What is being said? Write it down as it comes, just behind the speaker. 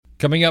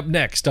Coming up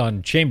next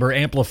on Chamber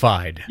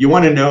Amplified. You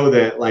want to know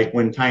that, like,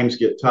 when times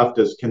get tough,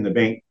 can the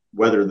bank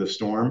weather the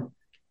storm?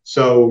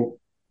 So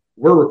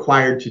we're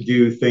required to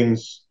do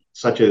things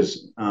such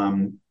as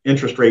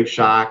interest rate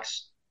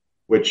shocks,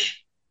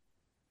 which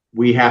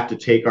we have to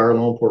take our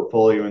loan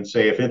portfolio and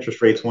say, if interest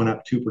rates went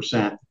up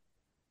 2%,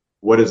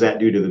 what does that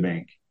do to the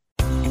bank?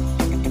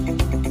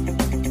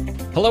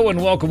 Hello and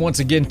welcome once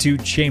again to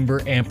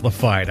Chamber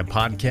Amplified, a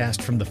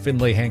podcast from the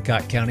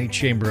Findlay-Hancock County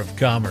Chamber of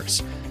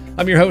Commerce.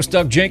 I'm your host,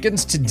 Doug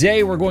Jenkins.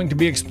 Today, we're going to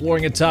be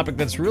exploring a topic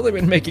that's really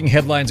been making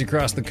headlines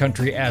across the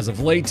country as of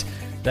late,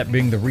 that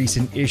being the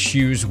recent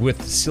issues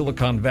with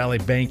Silicon Valley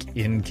Bank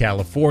in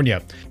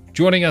California.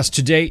 Joining us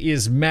today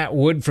is Matt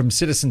Wood from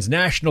Citizens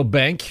National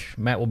Bank.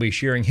 Matt will be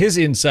sharing his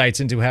insights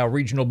into how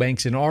regional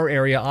banks in our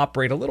area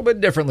operate a little bit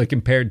differently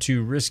compared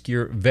to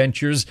riskier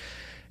ventures,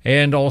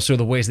 and also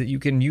the ways that you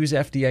can use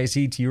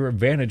FDIC to your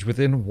advantage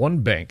within one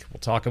bank. We'll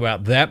talk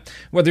about that.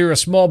 Whether you're a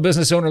small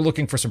business owner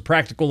looking for some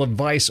practical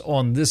advice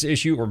on this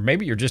issue, or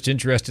maybe you're just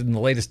interested in the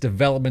latest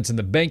developments in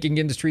the banking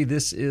industry,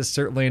 this is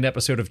certainly an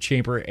episode of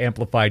Chamber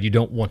Amplified you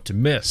don't want to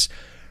miss.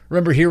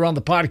 Remember, here on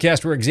the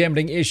podcast, we're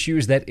examining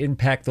issues that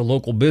impact the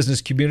local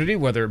business community,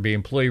 whether it be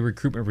employee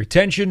recruitment,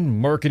 retention,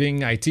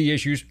 marketing, IT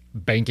issues,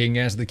 banking,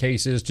 as the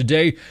case is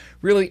today,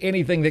 really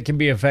anything that can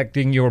be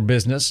affecting your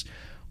business.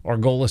 Our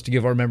goal is to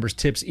give our members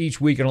tips each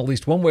week on at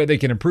least one way they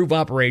can improve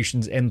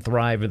operations and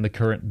thrive in the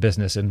current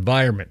business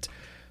environment.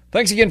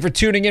 Thanks again for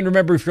tuning in.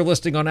 Remember, if you're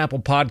listening on Apple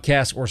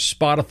Podcasts or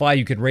Spotify,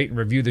 you can rate and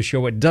review the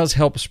show. It does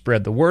help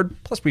spread the word.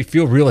 Plus, we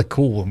feel really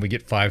cool when we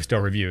get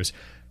 5-star reviews.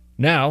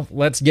 Now,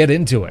 let's get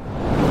into it.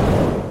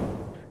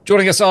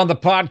 Joining us on the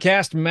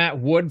podcast, Matt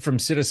Wood from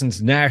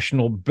Citizens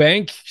National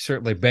Bank.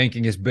 Certainly,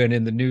 banking has been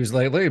in the news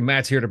lately.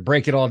 Matt's here to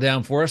break it all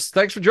down for us.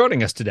 Thanks for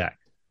joining us today.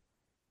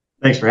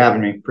 Thanks for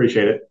having me.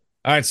 Appreciate it.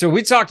 All right, so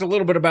we talked a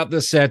little bit about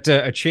this at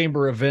a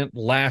chamber event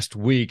last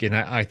week, and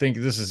I think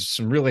this is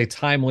some really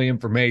timely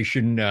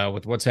information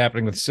with what's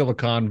happening with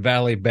Silicon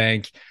Valley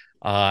Bank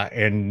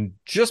and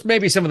just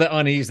maybe some of the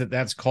unease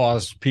that's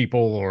caused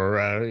people or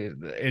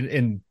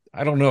in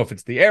I don't know if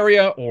it's the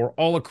area or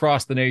all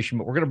across the nation,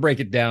 but we're going to break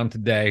it down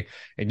today,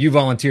 and you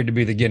volunteered to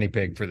be the guinea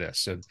pig for this.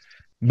 So,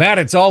 Matt,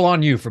 it's all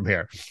on you from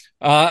here.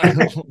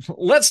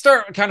 Let's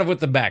start kind of with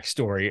the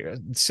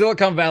backstory.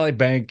 Silicon Valley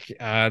Bank,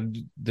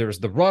 there's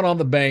the run on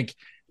the bank.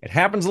 It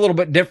happens a little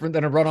bit different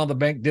than a run on the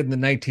bank did in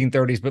the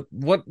 1930s, but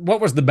what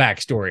was the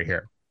backstory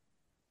here?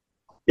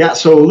 Yeah,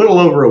 so a little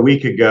over a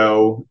week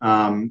ago,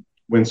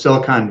 when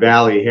Silicon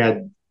Valley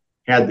had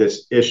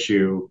this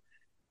issue,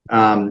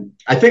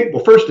 I think,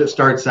 well, first it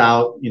starts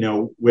out,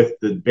 with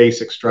the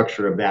basic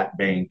structure of that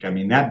bank. I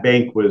mean, that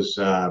bank was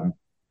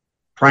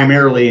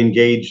primarily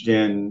engaged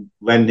in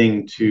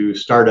lending to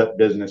startup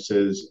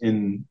businesses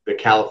in the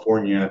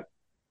California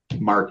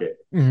market.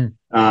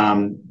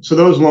 Mm-hmm. So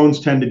those loans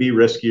tend to be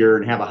riskier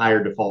and have a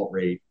higher default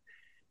rate.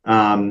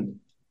 As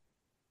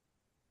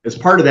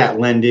part of that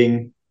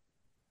lending,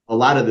 a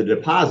lot of the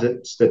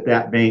deposits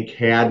that bank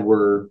had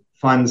were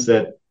funds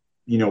that,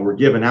 were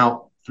given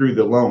out through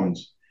the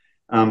loans.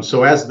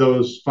 So as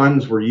those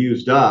funds were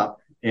used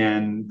up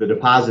and the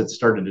deposits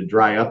started to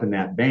dry up in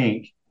that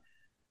bank,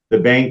 the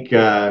bank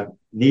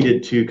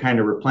needed to kind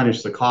of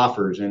replenish the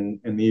coffers. And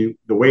the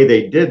way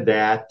they did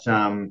that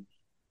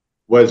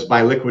was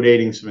by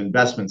liquidating some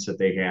investments that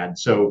they had.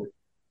 So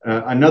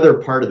another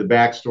part of the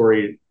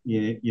backstory,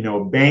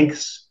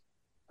 banks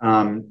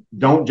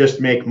don't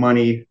just make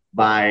money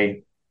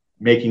by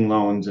making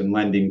loans and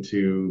lending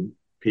to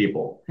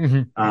people.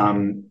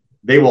 Mm-hmm.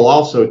 They will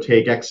also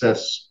take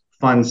excess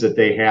funds that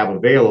they have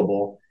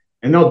available,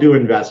 and they'll do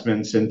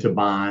investments into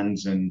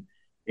bonds and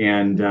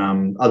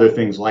other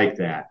things like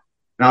that.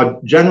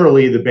 Now,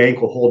 generally, the bank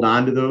will hold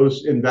on to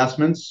those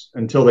investments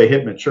until they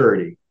hit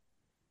maturity.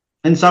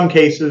 In some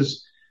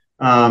cases,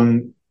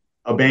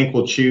 a bank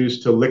will choose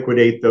to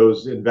liquidate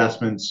those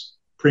investments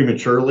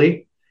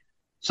prematurely.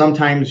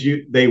 Sometimes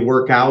they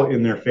work out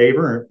in their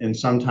favor, and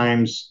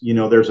sometimes,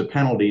 there's a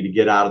penalty to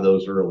get out of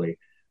those early.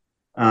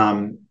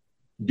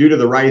 Due to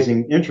the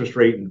rising interest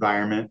rate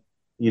environment,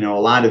 a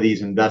lot of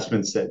these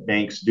investments that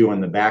banks do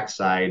on the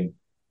backside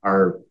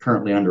are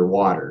currently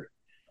underwater.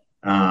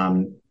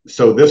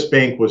 So this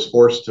bank was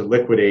forced to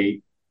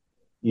liquidate,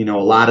 a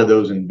lot of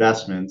those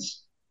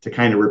investments to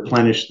kind of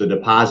replenish the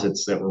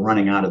deposits that were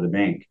running out of the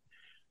bank.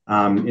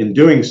 In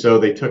doing so,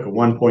 they took a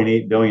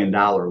 $1.8 billion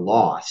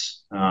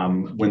loss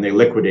when they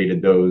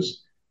liquidated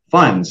those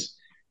funds.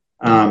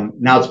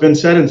 Now, it's been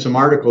said in some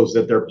articles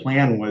that their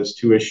plan was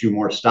to issue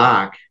more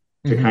stock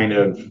to mm-hmm. kind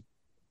of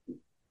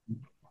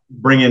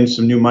bring in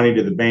some new money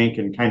to the bank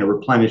and kind of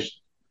replenish,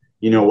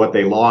 what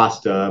they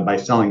lost by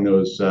selling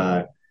those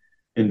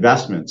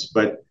investments.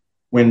 But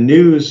when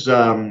news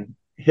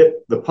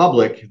hit the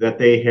public that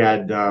they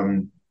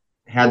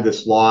had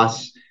this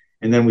loss,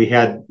 and then we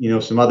had,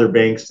 some other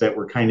banks that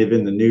were kind of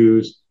in the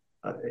news,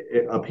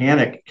 a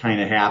panic kind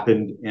of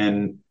happened,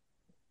 and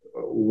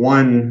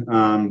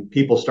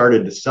people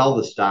started to sell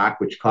the stock,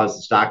 which caused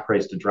the stock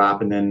price to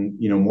drop, and then,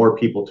 more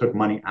people took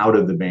money out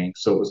of the bank.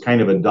 So it was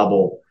kind of a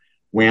double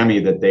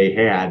whammy that they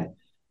had.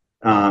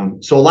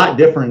 So a lot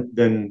different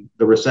than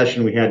the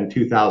recession we had in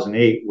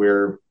 2008,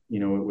 where it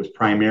was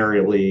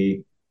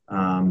primarily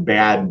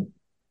bad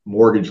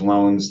mortgage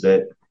loans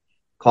that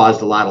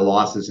caused a lot of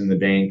losses in the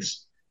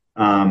banks.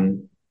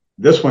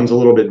 This one's a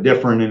little bit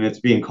different, and it's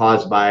being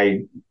caused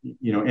by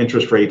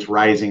interest rates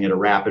rising at a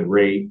rapid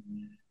rate,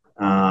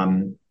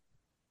 and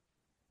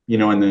the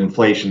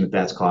inflation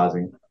that's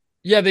causing.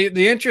 Yeah,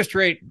 the interest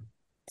rate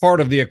part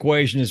of the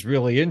equation is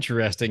really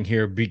interesting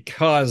here,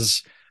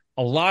 because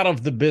a lot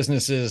of the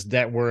businesses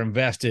that were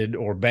invested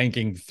or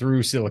banking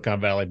through Silicon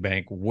Valley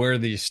Bank were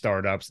these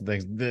startups and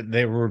things.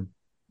 They were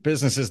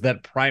businesses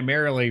that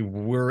primarily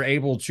were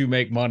able to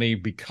make money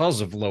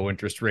because of low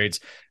interest rates.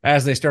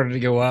 As they started to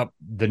go up,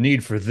 the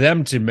need for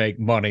them to make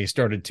money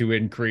started to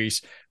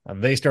increase.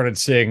 They started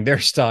seeing their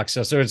stocks.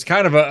 So it's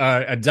kind of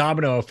a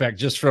domino effect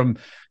just from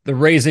the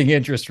raising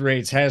interest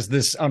rates has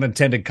this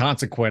unintended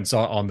consequence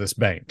on this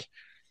bank.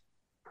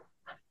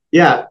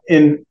 Yeah.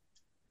 And,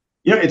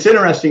 it's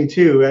interesting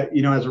too,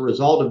 as a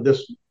result of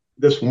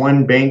this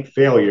one bank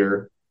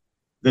failure,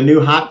 the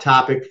new hot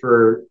topic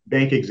for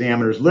bank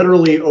examiners,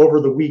 literally over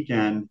the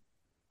weekend,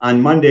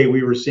 on Monday,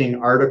 we were seeing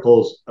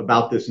articles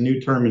about this new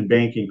term in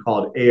banking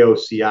called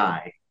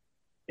AOCI.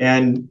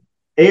 And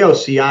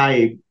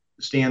AOCI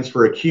stands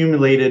for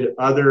Accumulated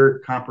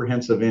Other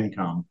Comprehensive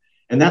Income.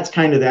 And that's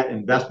kind of that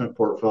investment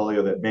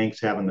portfolio that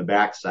banks have on the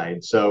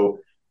backside. So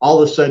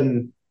all of a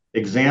sudden,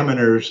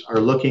 examiners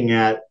are looking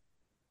at,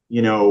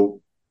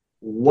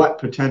 what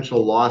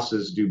potential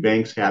losses do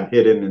banks have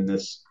hidden in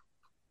this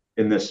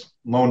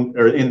loan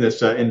or in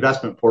this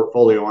investment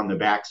portfolio on the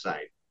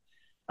backside.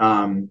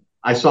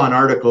 I saw an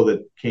article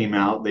that came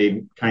out.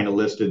 They kind of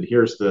listed,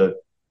 here's the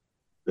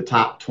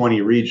top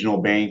 20 regional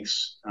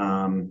banks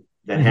that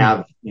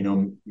have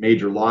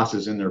major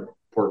losses in their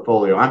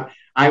portfolio.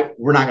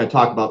 We're not going to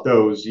talk about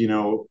those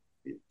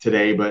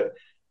today, but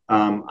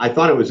I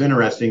thought it was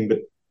interesting.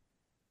 But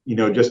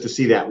just to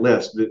see that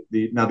list.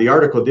 Now the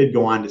article did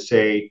go on to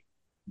say,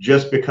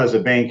 just because a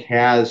bank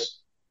has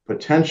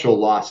potential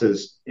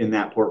losses in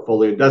that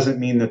portfolio doesn't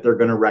mean that they're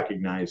going to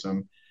recognize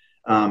them.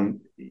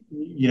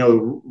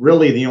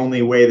 Really the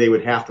only way they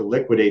would have to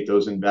liquidate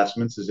those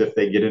investments is if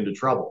they get into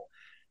trouble.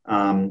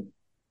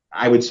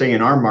 I would say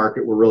in our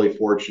market, we're really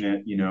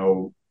fortunate,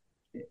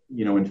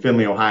 in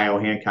Findlay, Ohio,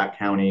 Hancock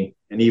County,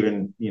 and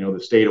even,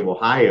 the state of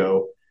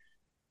Ohio.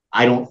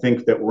 I don't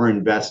think that we're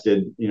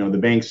invested, the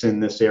banks in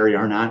this area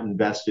are not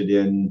invested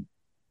in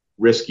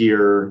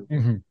riskier,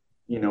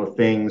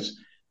 things.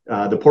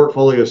 The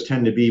portfolios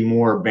tend to be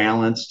more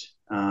balanced,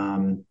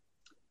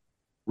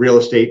 real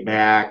estate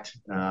backed,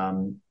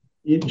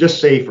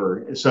 just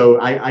safer. So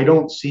I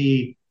don't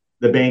see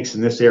the banks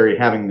in this area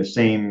having the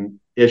same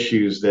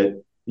issues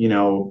that,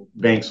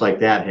 banks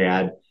like that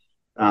had,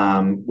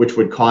 which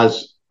would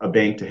cause a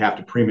bank to have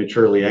to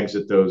prematurely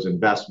exit those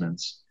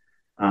investments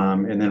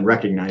and then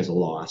recognize a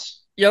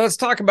loss. Yeah, let's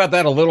talk about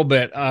that a little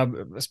bit,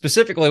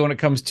 specifically when it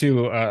comes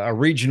to a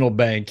regional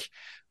bank.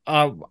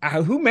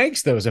 Who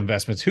makes those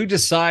investments? Who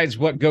decides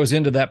what goes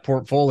into that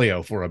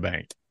portfolio for a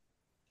bank?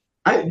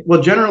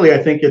 Generally,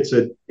 I think it's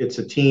a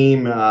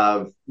team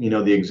of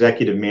the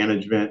executive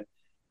management,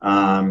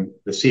 the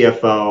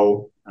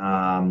CFO,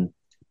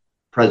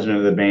 president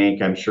of the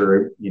bank. I'm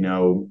sure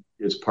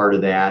is part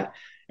of that,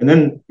 and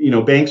then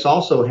banks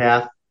also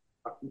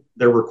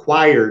they're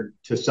required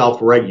to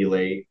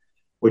self-regulate,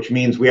 which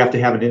means we have to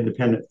have an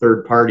independent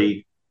third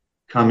party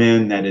come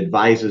in that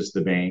advises the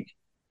bank.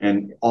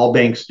 And all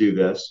banks do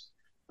this.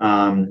 We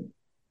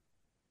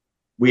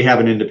have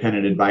an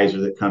independent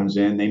advisor that comes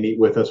in. They meet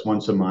with us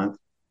once a month.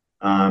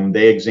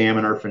 They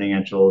examine our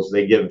financials.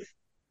 They give,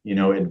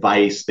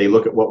 advice. They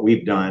look at what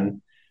we've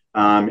done.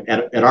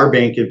 At our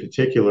bank in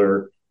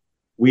particular,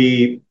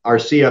 our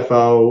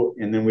CFO,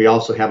 and then we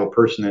also have a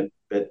person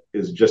that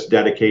is just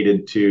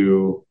dedicated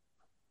to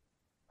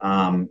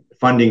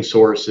funding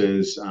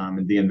sources,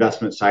 the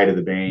investment side of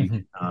the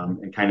bank,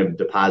 and kind of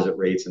deposit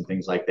rates and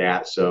things like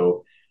that.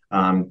 So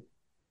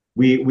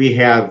we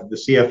have the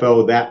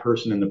CFO, that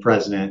person, and the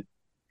president,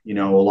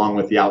 along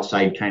with the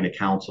outside kind of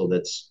counsel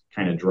that's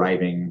kind of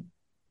driving,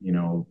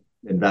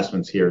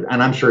 investments here.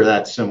 And I'm sure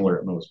that's similar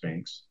at most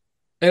banks.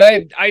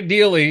 And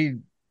ideally,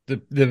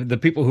 the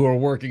people who are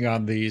working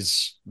on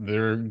these,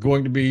 they're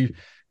going to be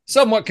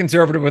somewhat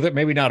conservative with it,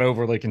 maybe not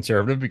overly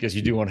conservative, because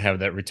you do want to have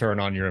that return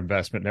on your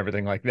investment and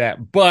everything like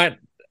that. But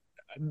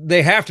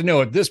they have to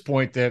know at this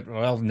point that,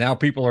 well, now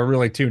people are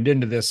really tuned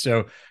into this.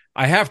 So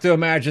I have to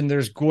imagine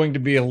there's going to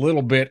be a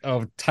little bit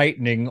of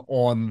tightening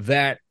on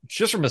that,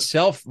 just from a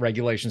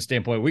self-regulation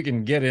standpoint. We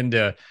can get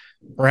into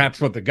perhaps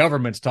what the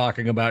government's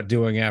talking about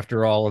doing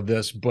after all of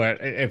this,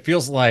 but it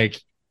feels like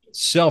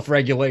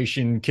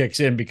self-regulation kicks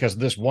in because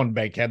this one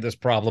bank had this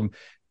problem.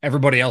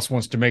 Everybody else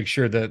wants to make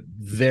sure that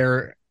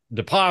their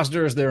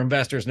depositors, their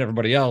investors, and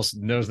everybody else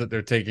knows that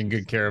they're taking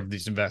good care of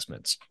these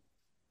investments.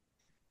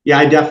 Yeah,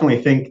 I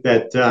definitely think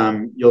that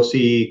you'll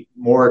see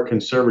more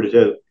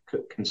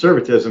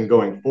conservatism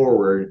going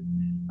forward.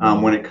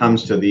 when it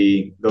comes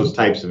to those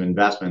types of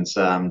investments.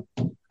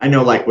 I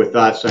know, like with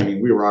us, I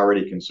mean, we were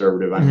already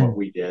conservative on what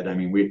we did. I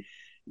mean,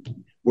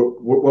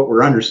 what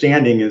we're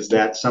understanding is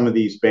that some of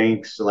these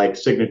banks, like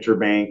Signature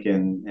Bank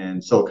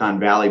and Silicon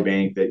Valley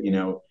Bank,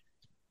 that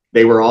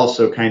they were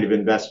also kind of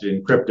invested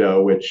in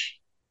crypto, which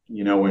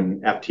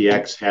when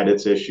FTX had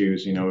its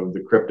issues,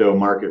 the crypto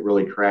market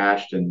really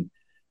crashed, and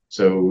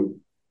so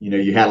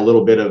you had a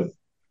little bit of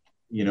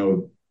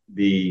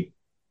the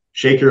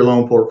shake your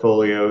loan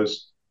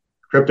portfolios.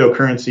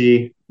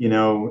 Cryptocurrency,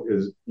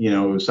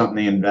 is something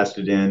they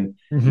invested in,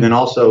 and then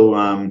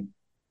also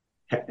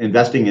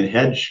investing in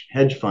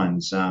hedge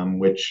funds,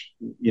 which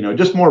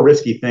just more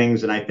risky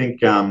things. And I think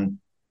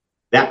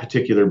that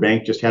particular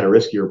bank just had a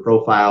riskier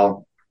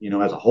profile,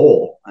 as a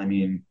whole. I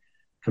mean,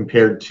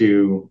 compared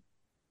to,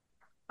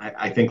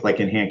 I think like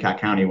in Hancock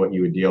County, what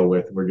you would deal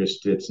with,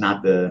 it's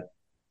not the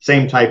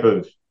same type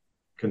of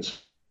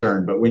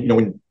concern. But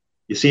when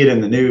you see it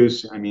in the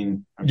news, I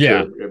mean, I'm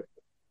sure.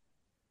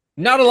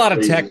 Not a lot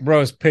of tech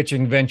bros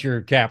pitching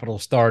venture capital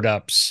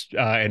startups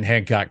in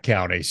Hancock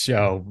County,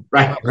 so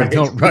right.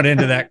 Don't run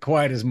into that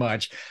quite as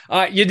much.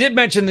 You did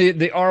mention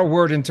the R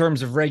word in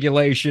terms of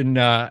regulation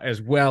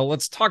as well.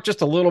 Let's talk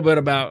just a little bit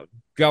about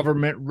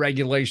government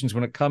regulations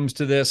when it comes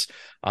to this.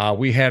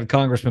 We had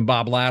Congressman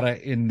Bob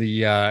Latta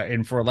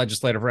in for a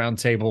legislative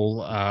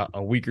roundtable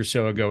a week or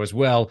so ago as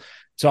well,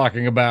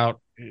 talking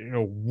about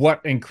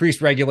what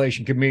increased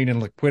regulation could mean in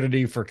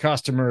liquidity for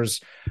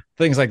customers,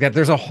 things like that.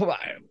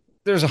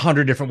 There's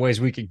 100 different ways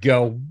we could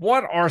go.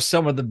 What are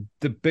some of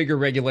the bigger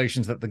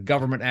regulations that the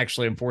government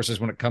actually enforces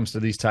when it comes to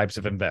these types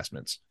of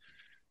investments?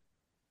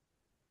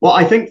 Well,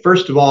 I think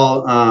first of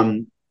all,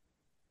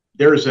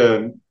 there's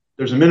a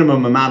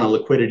minimum amount of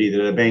liquidity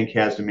that a bank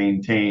has to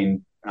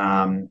maintain,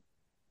 and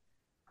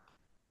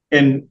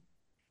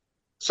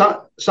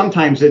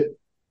sometimes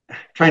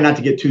try not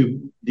to get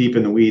too deep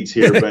in the weeds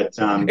here, but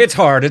it's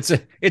hard. It's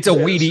a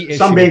weedy issue.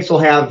 Some banks will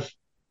have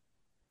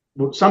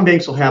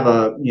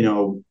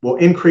will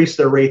increase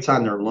their rates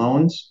on their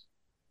loans.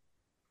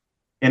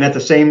 And at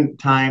the same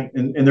time,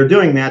 and they're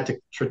doing that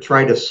to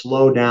try to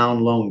slow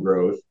down loan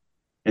growth.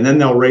 And then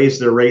they'll raise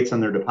their rates on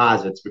their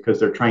deposits because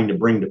they're trying to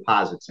bring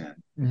deposits in.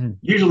 Mm-hmm.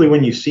 Usually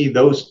when you see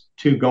those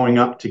two going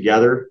up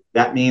together,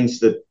 that means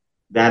that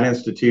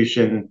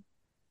institution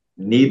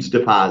needs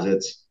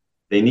deposits.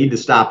 They need to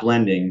stop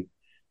lending,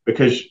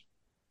 because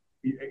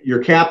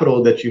your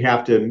capital that you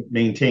have to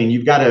maintain,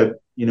 you've got to,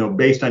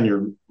 based on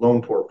your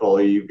loan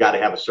portfolio, you've got to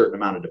have a certain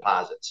amount of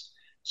deposits.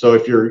 So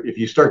if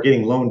you start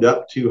getting loaned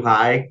up too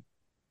high,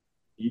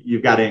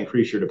 you've got to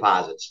increase your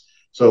deposits.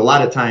 So a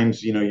lot of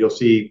times, you'll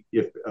see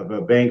if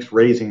a bank's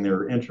raising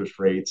their interest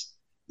rates,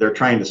 they're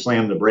trying to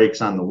slam the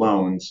brakes on the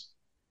loans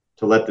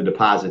to let the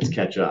deposits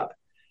catch up.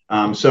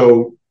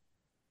 So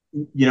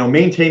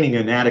maintaining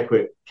an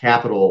adequate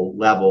capital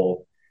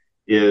level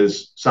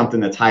is something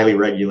that's highly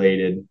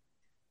regulated.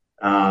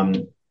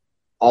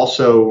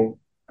 Also,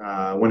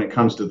 when it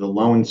comes to the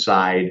loan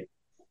side,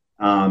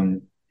 we're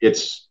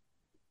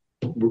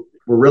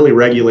really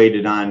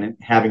regulated on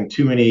having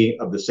too many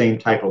of the same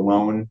type of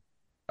loan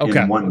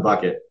in one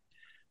bucket.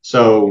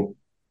 So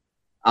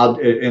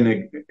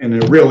in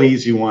a real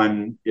easy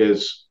one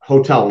is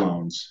hotel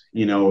loans.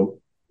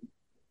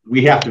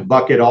 We have to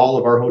bucket all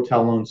of our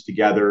hotel loans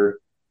together.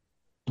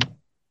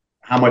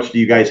 How much do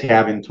you guys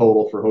have in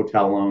total for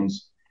hotel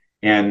loans?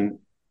 And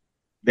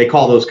they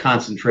call those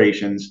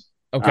concentrations.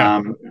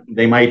 Okay.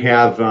 They might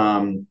have,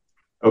 how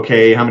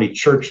many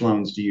church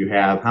loans do you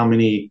have? How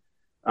many,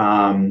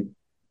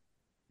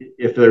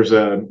 if there's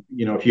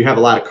if you have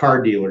a lot of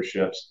car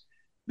dealerships,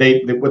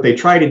 what they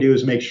try to do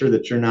is make sure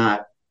that you're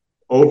not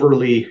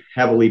overly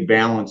heavily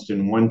balanced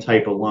in one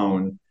type of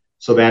loan,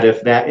 so that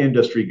if that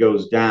industry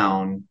goes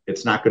down,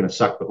 it's not going to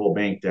suck the whole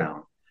bank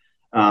down.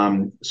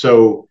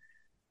 So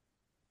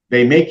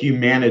they make you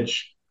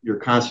manage your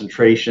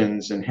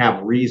concentrations and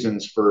have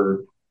reasons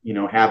for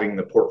having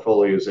the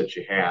portfolios that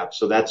you have.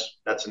 So that's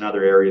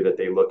another area that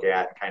they look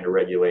at and kind of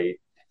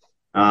regulate.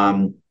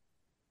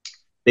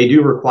 They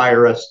do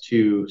require us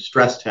to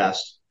stress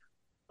test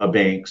a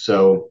bank.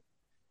 So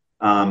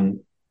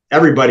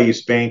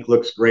everybody's bank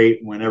looks great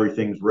when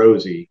everything's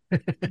rosy,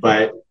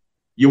 but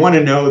you want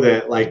to know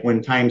that, like,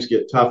 when times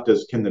get tough,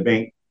 can the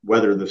bank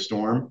weather the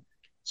storm?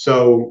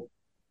 So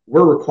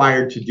we're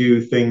required to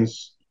do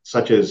things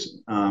such as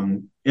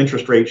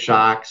interest rate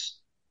shocks,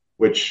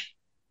 which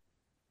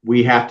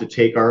we have to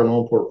take our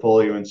loan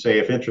portfolio and say,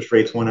 if interest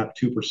rates went up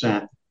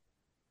 2%,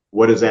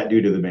 what does that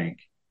do to the bank?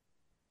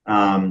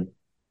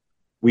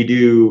 We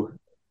do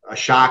a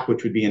shock,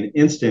 which would be an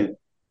instant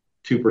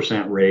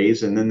 2%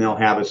 raise, and then they'll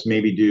have us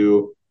maybe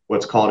do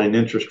what's called an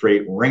interest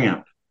rate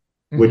ramp,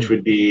 which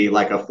would be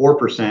like a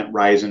 4%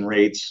 rise in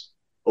rates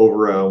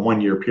over a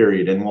 1-year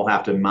period. And we'll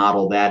have to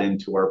model that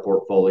into our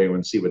portfolio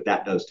and see what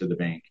that does to the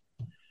bank.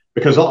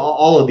 Because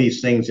all of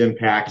these things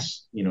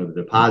impacts, the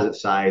deposit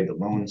side, the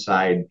loan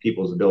side,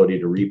 people's ability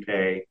to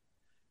repay.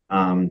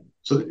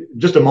 So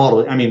just a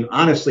model. I mean,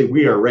 honestly,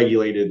 we are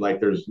regulated like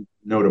there's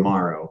no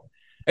tomorrow.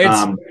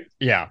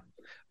 Yeah.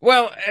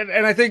 Well,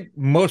 and I think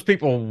most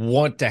people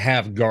want to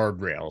have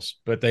guardrails,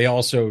 but they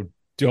also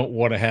don't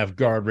want to have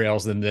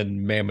guardrails and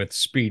then mammoth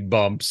speed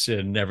bumps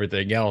and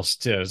everything else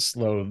to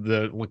slow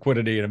the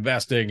liquidity and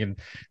investing and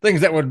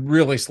things that would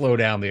really slow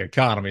down the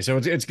economy. So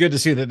it's good to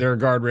see that there are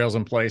guardrails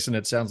in place, and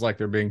it sounds like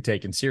they're being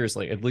taken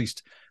seriously, at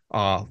least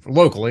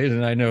locally.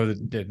 And I know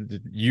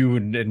that you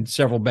and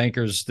several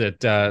bankers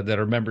that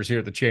are members here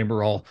at the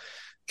chamber all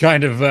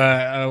kind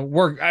of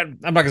work. I'm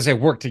not going to say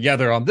work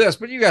together on this,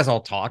 but you guys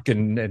all talk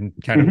and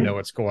kind of know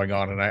what's going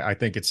on. And I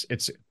think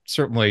it's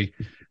certainly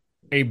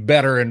a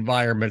better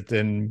environment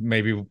than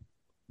maybe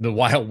the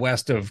Wild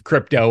West of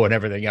crypto and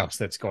everything else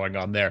that's going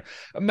on there.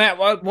 Matt,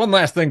 one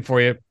last thing for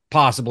you.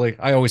 Possibly,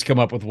 I always come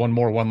up with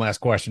one last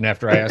question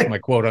after I ask my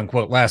quote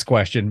unquote last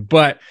question.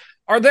 But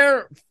are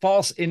there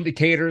false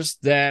indicators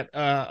that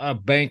a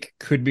bank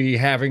could be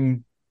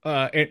having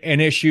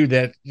an issue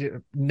that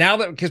now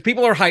that, because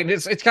people are heightened,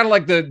 it's kind of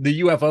like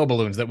the UFO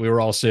balloons that we were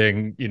all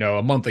seeing,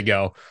 a month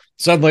ago.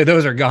 Suddenly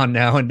those are gone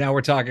now, and now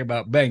we're talking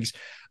about banks.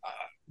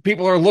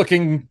 People are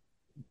looking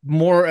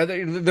more;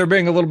 they're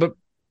being a little bit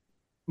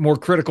more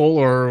critical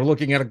or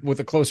looking at it with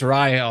a closer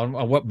eye on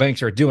what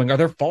banks are doing. Are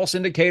there false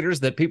indicators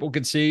that people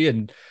could see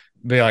and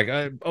be like,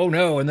 oh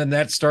no, and then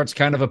that starts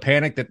kind of a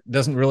panic that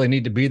doesn't really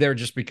need to be there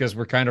just because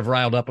we're kind of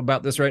riled up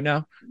about this right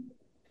now?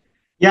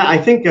 Yeah, I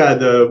think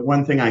the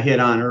one thing I hit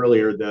on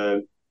earlier,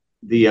 the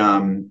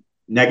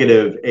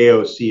negative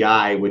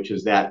AOCI, which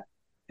is that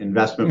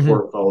investment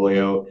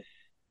portfolio,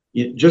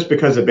 just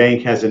because a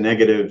bank has a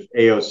negative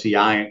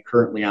AOCI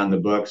currently on the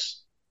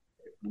books,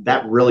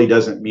 that really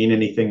doesn't mean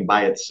anything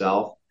by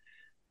itself,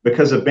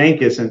 because a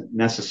bank isn't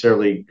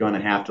necessarily going to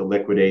have to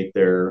liquidate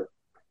their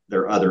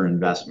other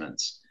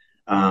investments.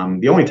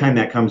 The only time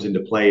that comes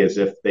into play is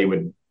if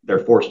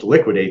they're forced to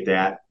liquidate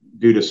that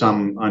due to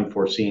some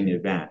unforeseen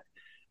event.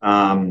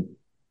 I'll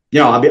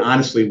be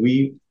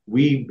honestly,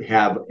 we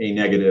have a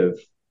negative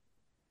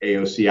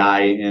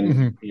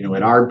AOCI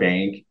at our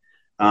bank.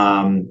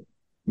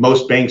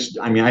 Most banks,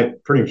 I'm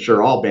pretty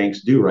sure all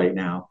banks do right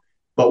now.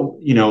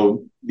 But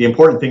the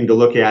important thing to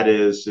look at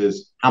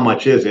is how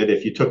much is it?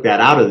 If you took that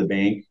out of the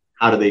bank,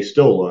 how do they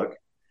still look?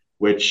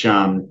 Which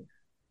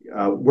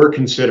we're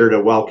considered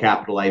a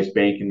well-capitalized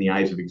bank in the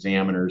eyes of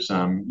examiners.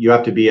 You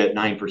have to be at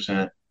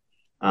 9%.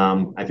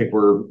 I think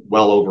we're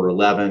well over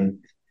 11.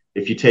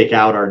 If you take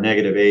out our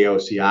negative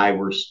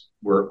AOCI,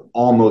 we're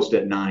almost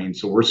at 9.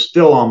 So we're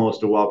still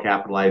almost a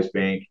well-capitalized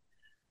bank,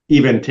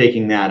 even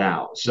taking that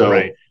out. So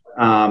right.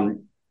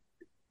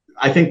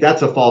 I think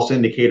that's a false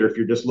indicator if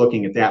you're just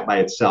looking at that by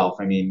itself.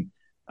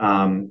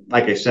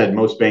 Like I said,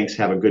 most banks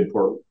have a good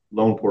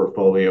loan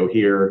portfolio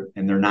here,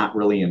 and they're not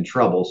really in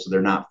trouble, so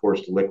they're not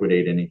forced to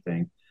liquidate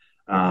anything.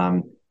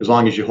 As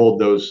long as you hold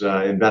those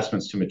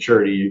investments to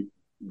maturity,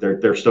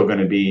 they're still going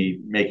to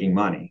be making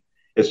money.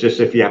 It's just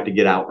if you have to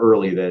get out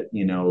early that,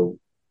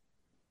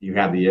 you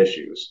have the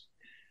issues.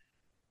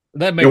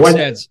 That makes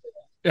sense.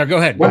 Yeah, go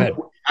ahead.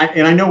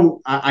 I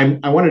know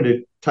I wanted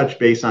to touch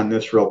base on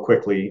this real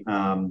quickly.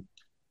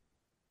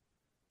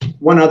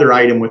 One other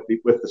item with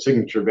the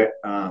Signature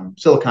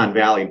Silicon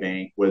Valley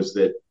Bank was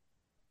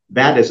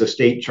that is a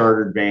state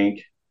chartered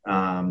bank.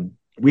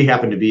 We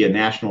happen to be a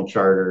national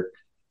charter.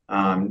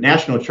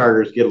 National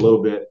charters get a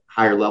little bit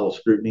higher level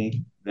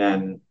scrutiny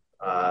than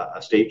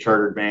a state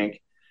chartered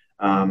bank.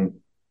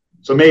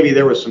 So maybe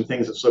there was some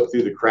things that slipped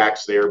through the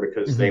cracks there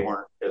because they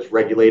weren't as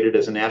regulated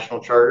as a national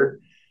charter.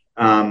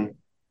 And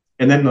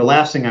then the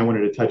last thing I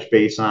wanted to touch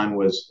base on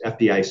was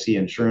FDIC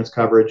insurance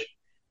coverage.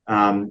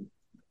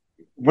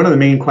 One of the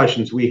main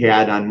questions we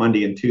had on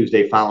Monday and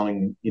Tuesday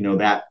following,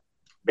 that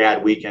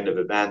bad weekend of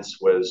events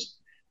was,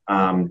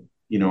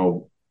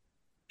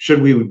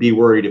 should we be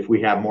worried if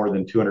we have more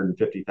than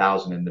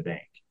 $250,000 in the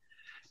bank?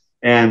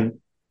 And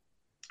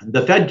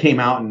the Fed came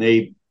out and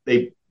they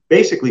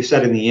basically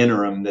said in the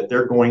interim that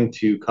they're going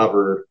to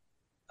cover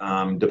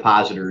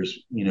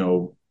depositors,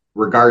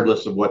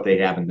 regardless of what they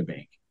have in the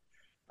bank.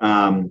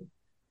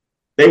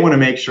 They want to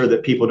make sure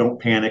that people don't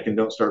panic and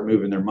don't start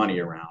moving their money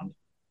around.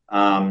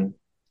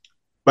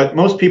 But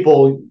most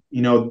people,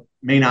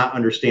 may not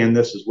understand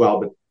this as well,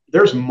 but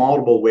there's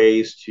multiple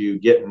ways to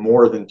get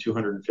more than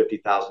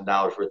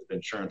 $250,000 worth of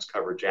insurance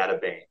coverage at a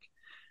bank.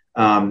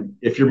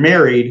 If you're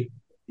married,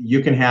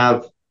 you can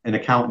have an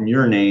account in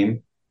your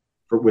name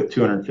with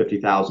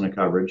 $250,000 of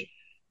coverage.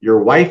 Your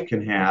wife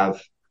can have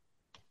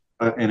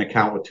an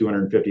account with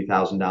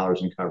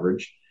 $250,000 in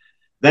coverage.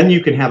 Then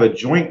you can have a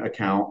joint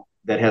account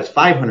that has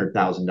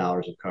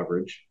 $500,000 of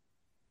coverage.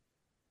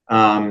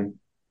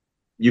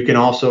 You can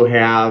also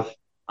have,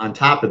 on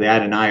top of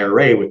that, an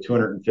IRA with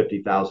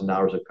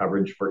 $250,000 of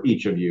coverage for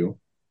each of you.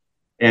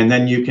 And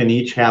then you can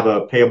each have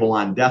a payable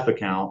on death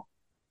account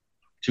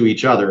to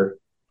each other.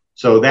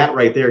 So that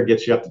right there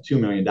gets you up to $2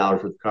 million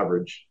worth of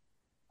coverage,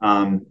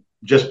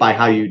 just by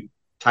how you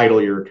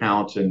title your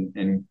accounts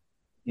and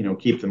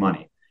keep the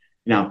money.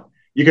 Now,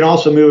 you can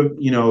also move,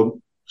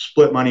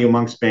 split money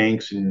amongst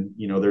banks, and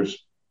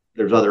there's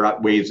other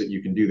ways that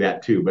you can do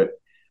that too. But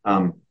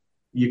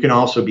you can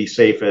also be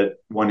safe at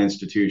one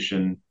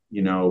institution,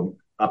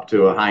 up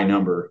to a high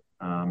number.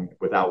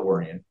 without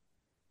worrying.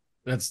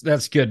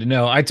 That's good to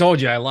know. I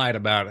told you I lie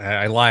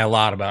a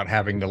lot about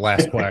having the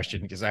last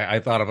question because I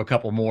thought of a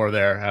couple more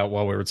there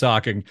while we were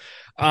talking.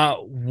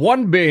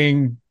 One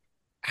being,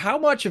 how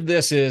much of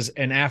this is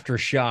an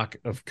aftershock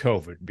of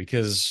COVID?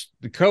 Because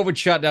the COVID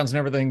shutdowns and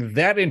everything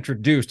that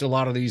introduced a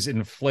lot of these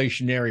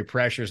inflationary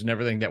pressures and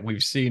everything that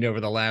we've seen over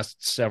the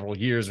last several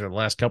years, or the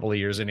last couple of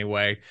years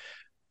anyway.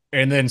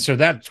 And then, so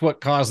that's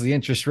what caused the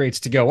interest rates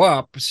to go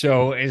up.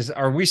 So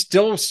are we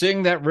still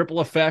seeing that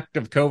ripple effect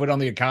of COVID on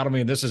the economy?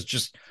 And this is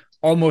just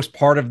almost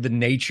part of the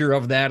nature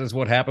of that, is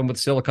what happened with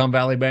Silicon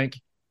Valley Bank?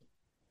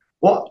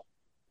 Well,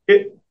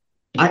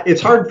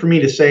 it's hard for me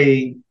to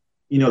say,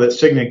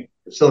 that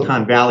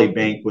Silicon Valley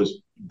Bank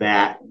was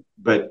that,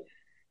 but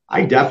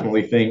I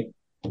definitely think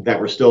that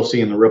we're still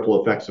seeing the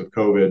ripple effects of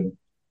COVID.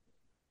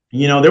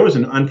 There was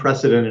an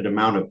unprecedented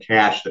amount of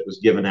cash that was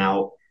given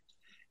out,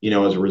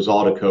 as a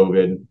result of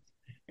COVID.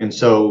 And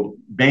so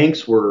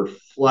banks were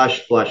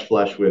flush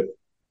with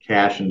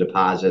cash and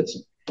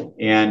deposits,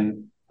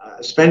 and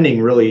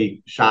spending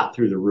really shot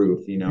through the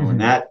roof,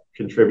 and that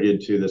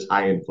contributed to this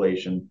high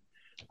inflation.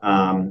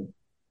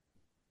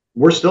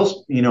 We're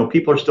still,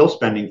 people are still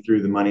spending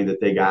through the money that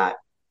they got,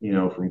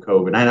 from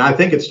COVID. And I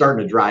think it's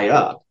starting to dry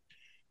up.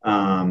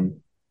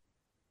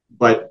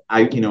 But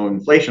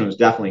inflation was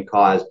definitely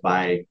caused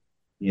by,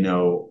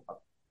 a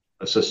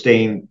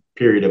sustained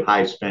period of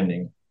high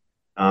spending.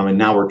 And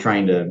now we're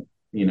trying to,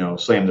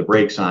 slam the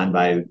brakes on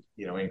by,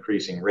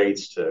 increasing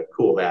rates to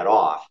cool that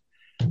off.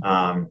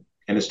 And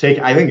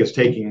I think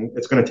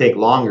it's going to take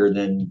longer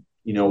than,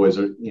 was,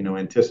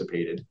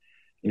 anticipated.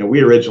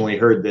 We originally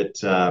heard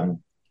that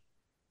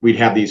we'd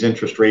have these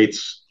interest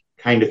rates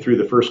kind of through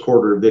the first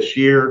quarter of this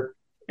year.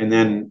 And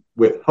then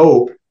with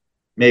hope,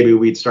 maybe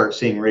we'd start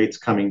seeing rates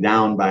coming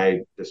down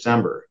by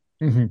December.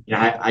 Mm-hmm.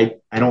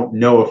 I don't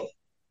know if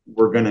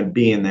we're going to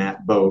be in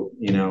that boat.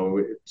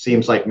 It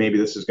seems like maybe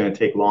this is going to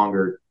take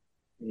longer,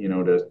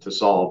 to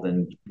solve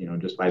than,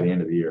 just by the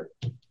end of the year.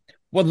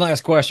 One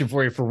last question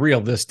for you, for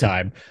real this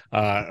time,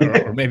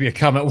 or maybe a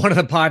comment. One of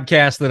the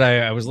podcasts that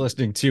I was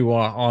listening to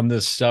on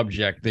this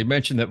subject, they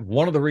mentioned that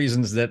one of the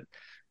reasons that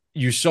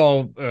you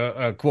saw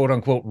a quote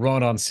unquote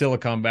run on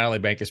Silicon Valley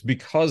Bank is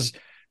because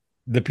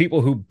the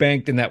people who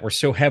banked in that were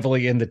so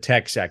heavily in the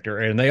tech sector,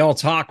 and they all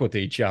talk with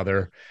each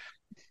other.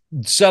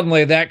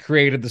 Suddenly that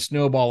created the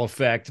snowball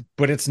effect,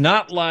 but it's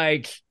not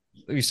like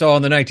you saw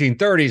in the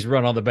 1930s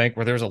run on the bank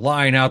where there's a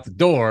line out the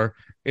door.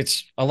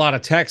 It's a lot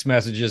of text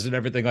messages and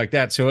everything like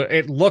that. So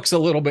it looks a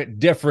little bit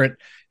different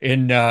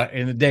in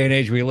the day and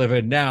age we live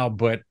in now,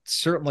 but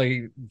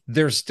certainly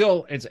there's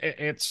still, it's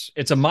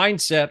a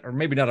mindset, or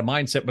maybe not a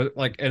mindset, but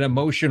like an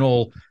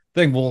emotional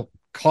thing will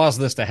cause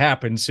this to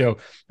happen. So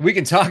we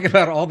can talk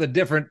about all the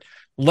different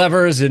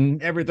levers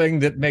and everything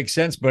that makes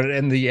sense, but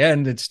in the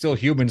end, it's still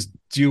humans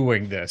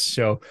doing this.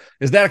 So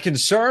is that a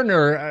concern,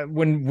 or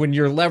when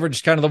you're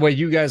leveraged kind of the way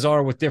you guys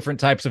are with different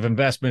types of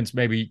investments,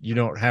 maybe you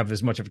don't have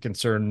as much of a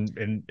concern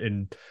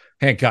in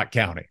Hancock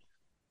County?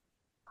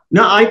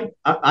 No,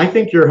 I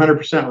think you're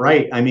 100%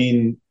 right. I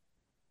mean,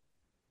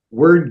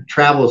 word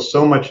travels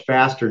so much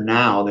faster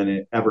now than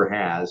it ever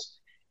has.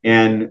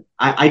 And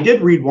I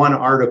did read one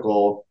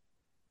article,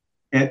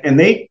 and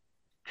they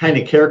kind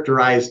of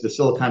characterized the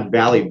Silicon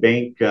Valley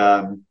Bank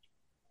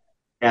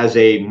as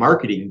a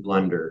marketing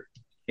blunder.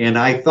 And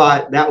I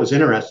thought that was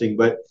interesting,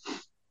 but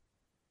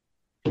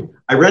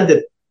I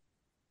read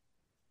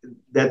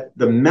that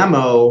the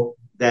memo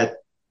that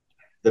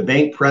the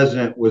bank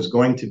president was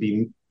going to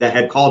be, that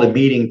had called a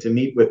meeting to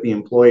meet with the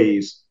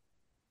employees,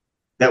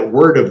 that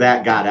word of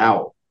that got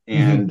out.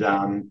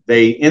 And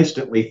they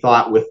instantly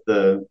thought with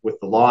the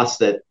loss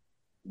that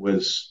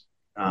was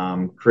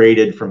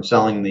created from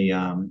selling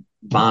the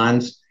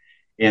bonds,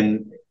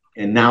 and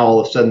now all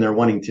of a sudden they're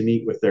wanting to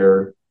meet with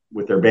their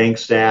bank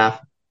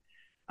staff,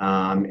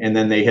 and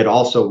then they had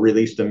also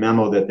released a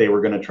memo that they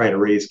were going to try to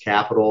raise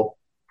capital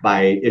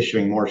by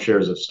issuing more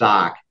shares of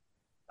stock.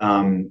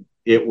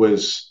 It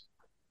was,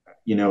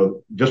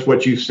 just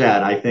what you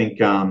said. I think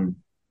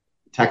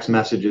text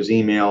messages,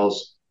 emails,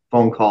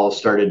 phone calls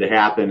started to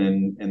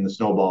happen, and the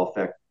snowball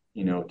effect,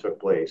 took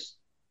place.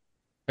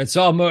 It's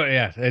all,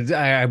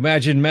 I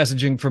imagine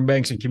messaging from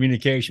banks and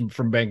communication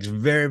from banks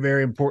very,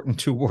 very important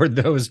to word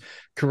those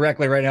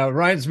correctly right now. It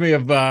reminds me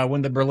of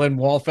when the Berlin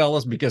Wall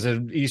fell, because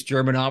an East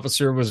German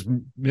officer was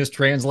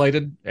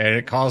mistranslated and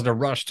it caused a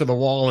rush to the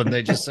wall, and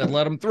they just said,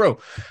 let him through.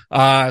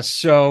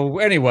 So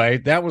anyway,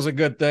 that was a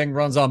good thing.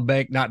 Runs on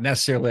bank, not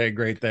necessarily a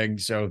great thing.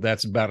 So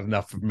that's about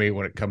enough for me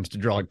when it comes to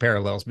drawing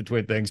parallels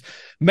between things.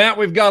 Matt,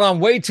 we've gone on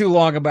way too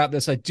long about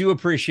this. I do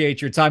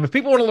appreciate your time. If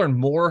people want to learn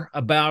more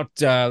about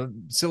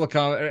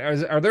Silicon,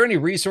 are there any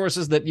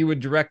resources that you would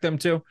direct them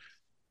to?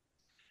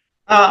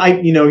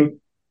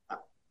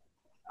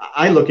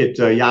 I look at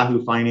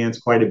Yahoo Finance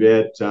quite a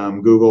bit,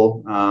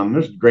 Google.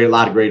 There's a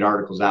lot of great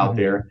articles out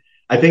there.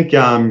 I think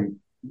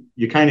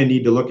you kind of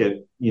need to look at,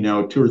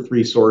 2 or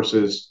 3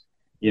 sources,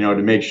 to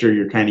make sure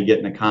you're kind of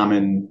getting a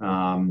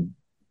common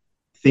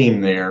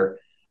theme there.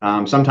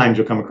 Sometimes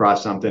you'll come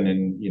across something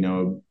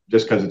and,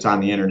 just because it's on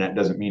the internet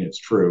doesn't mean it's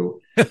true.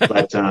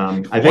 But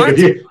I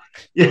think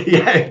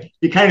if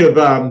you kind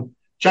of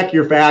check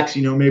your facts,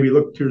 maybe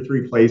look 2 or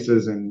 3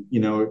 places, and,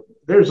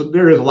 there is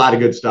a lot of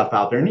good stuff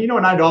out there. And,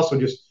 and I'd also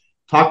just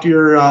talk to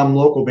your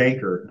local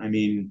banker. I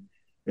mean,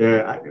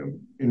 in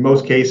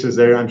most cases,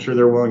 I'm sure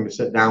they're willing to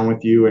sit down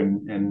with you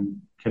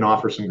and can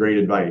offer some great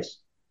advice.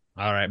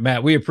 All right,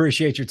 Matt, we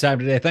appreciate your time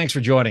today. Thanks for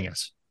joining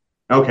us.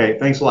 Okay,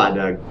 thanks a lot,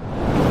 Doug.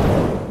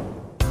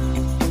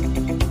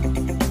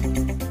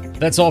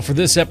 That's all for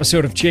this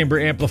episode of Chamber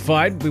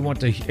Amplified. We want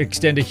to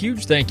extend a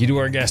huge thank you to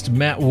our guest,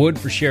 Matt Wood,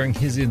 for sharing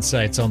his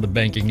insights on the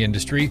banking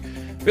industry.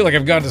 I feel like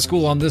I've gone to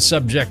school on this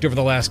subject over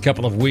the last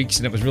couple of weeks,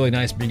 and it was really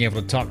nice being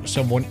able to talk to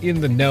someone in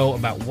the know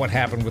about what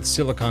happened with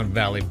Silicon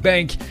Valley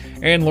Bank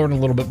and learn a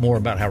little bit more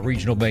about how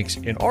regional banks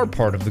in our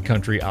part of the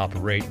country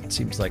operate. It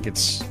seems like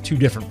it's 2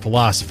 different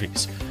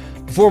philosophies.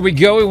 Before we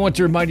go, we want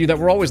to remind you that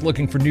we're always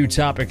looking for new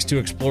topics to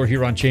explore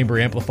here on Chamber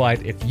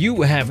Amplified. If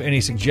you have any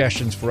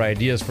suggestions for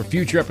ideas for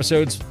future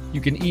episodes,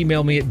 you can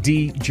email me at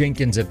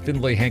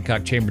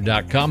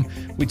djenkins@findlayhancockchamber.com.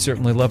 We'd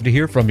certainly love to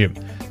hear from you.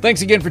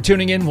 Thanks again for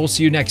tuning in. We'll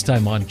see you next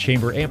time on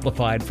Chamber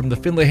Amplified from the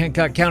Findlay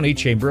Hancock County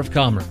Chamber of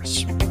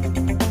Commerce.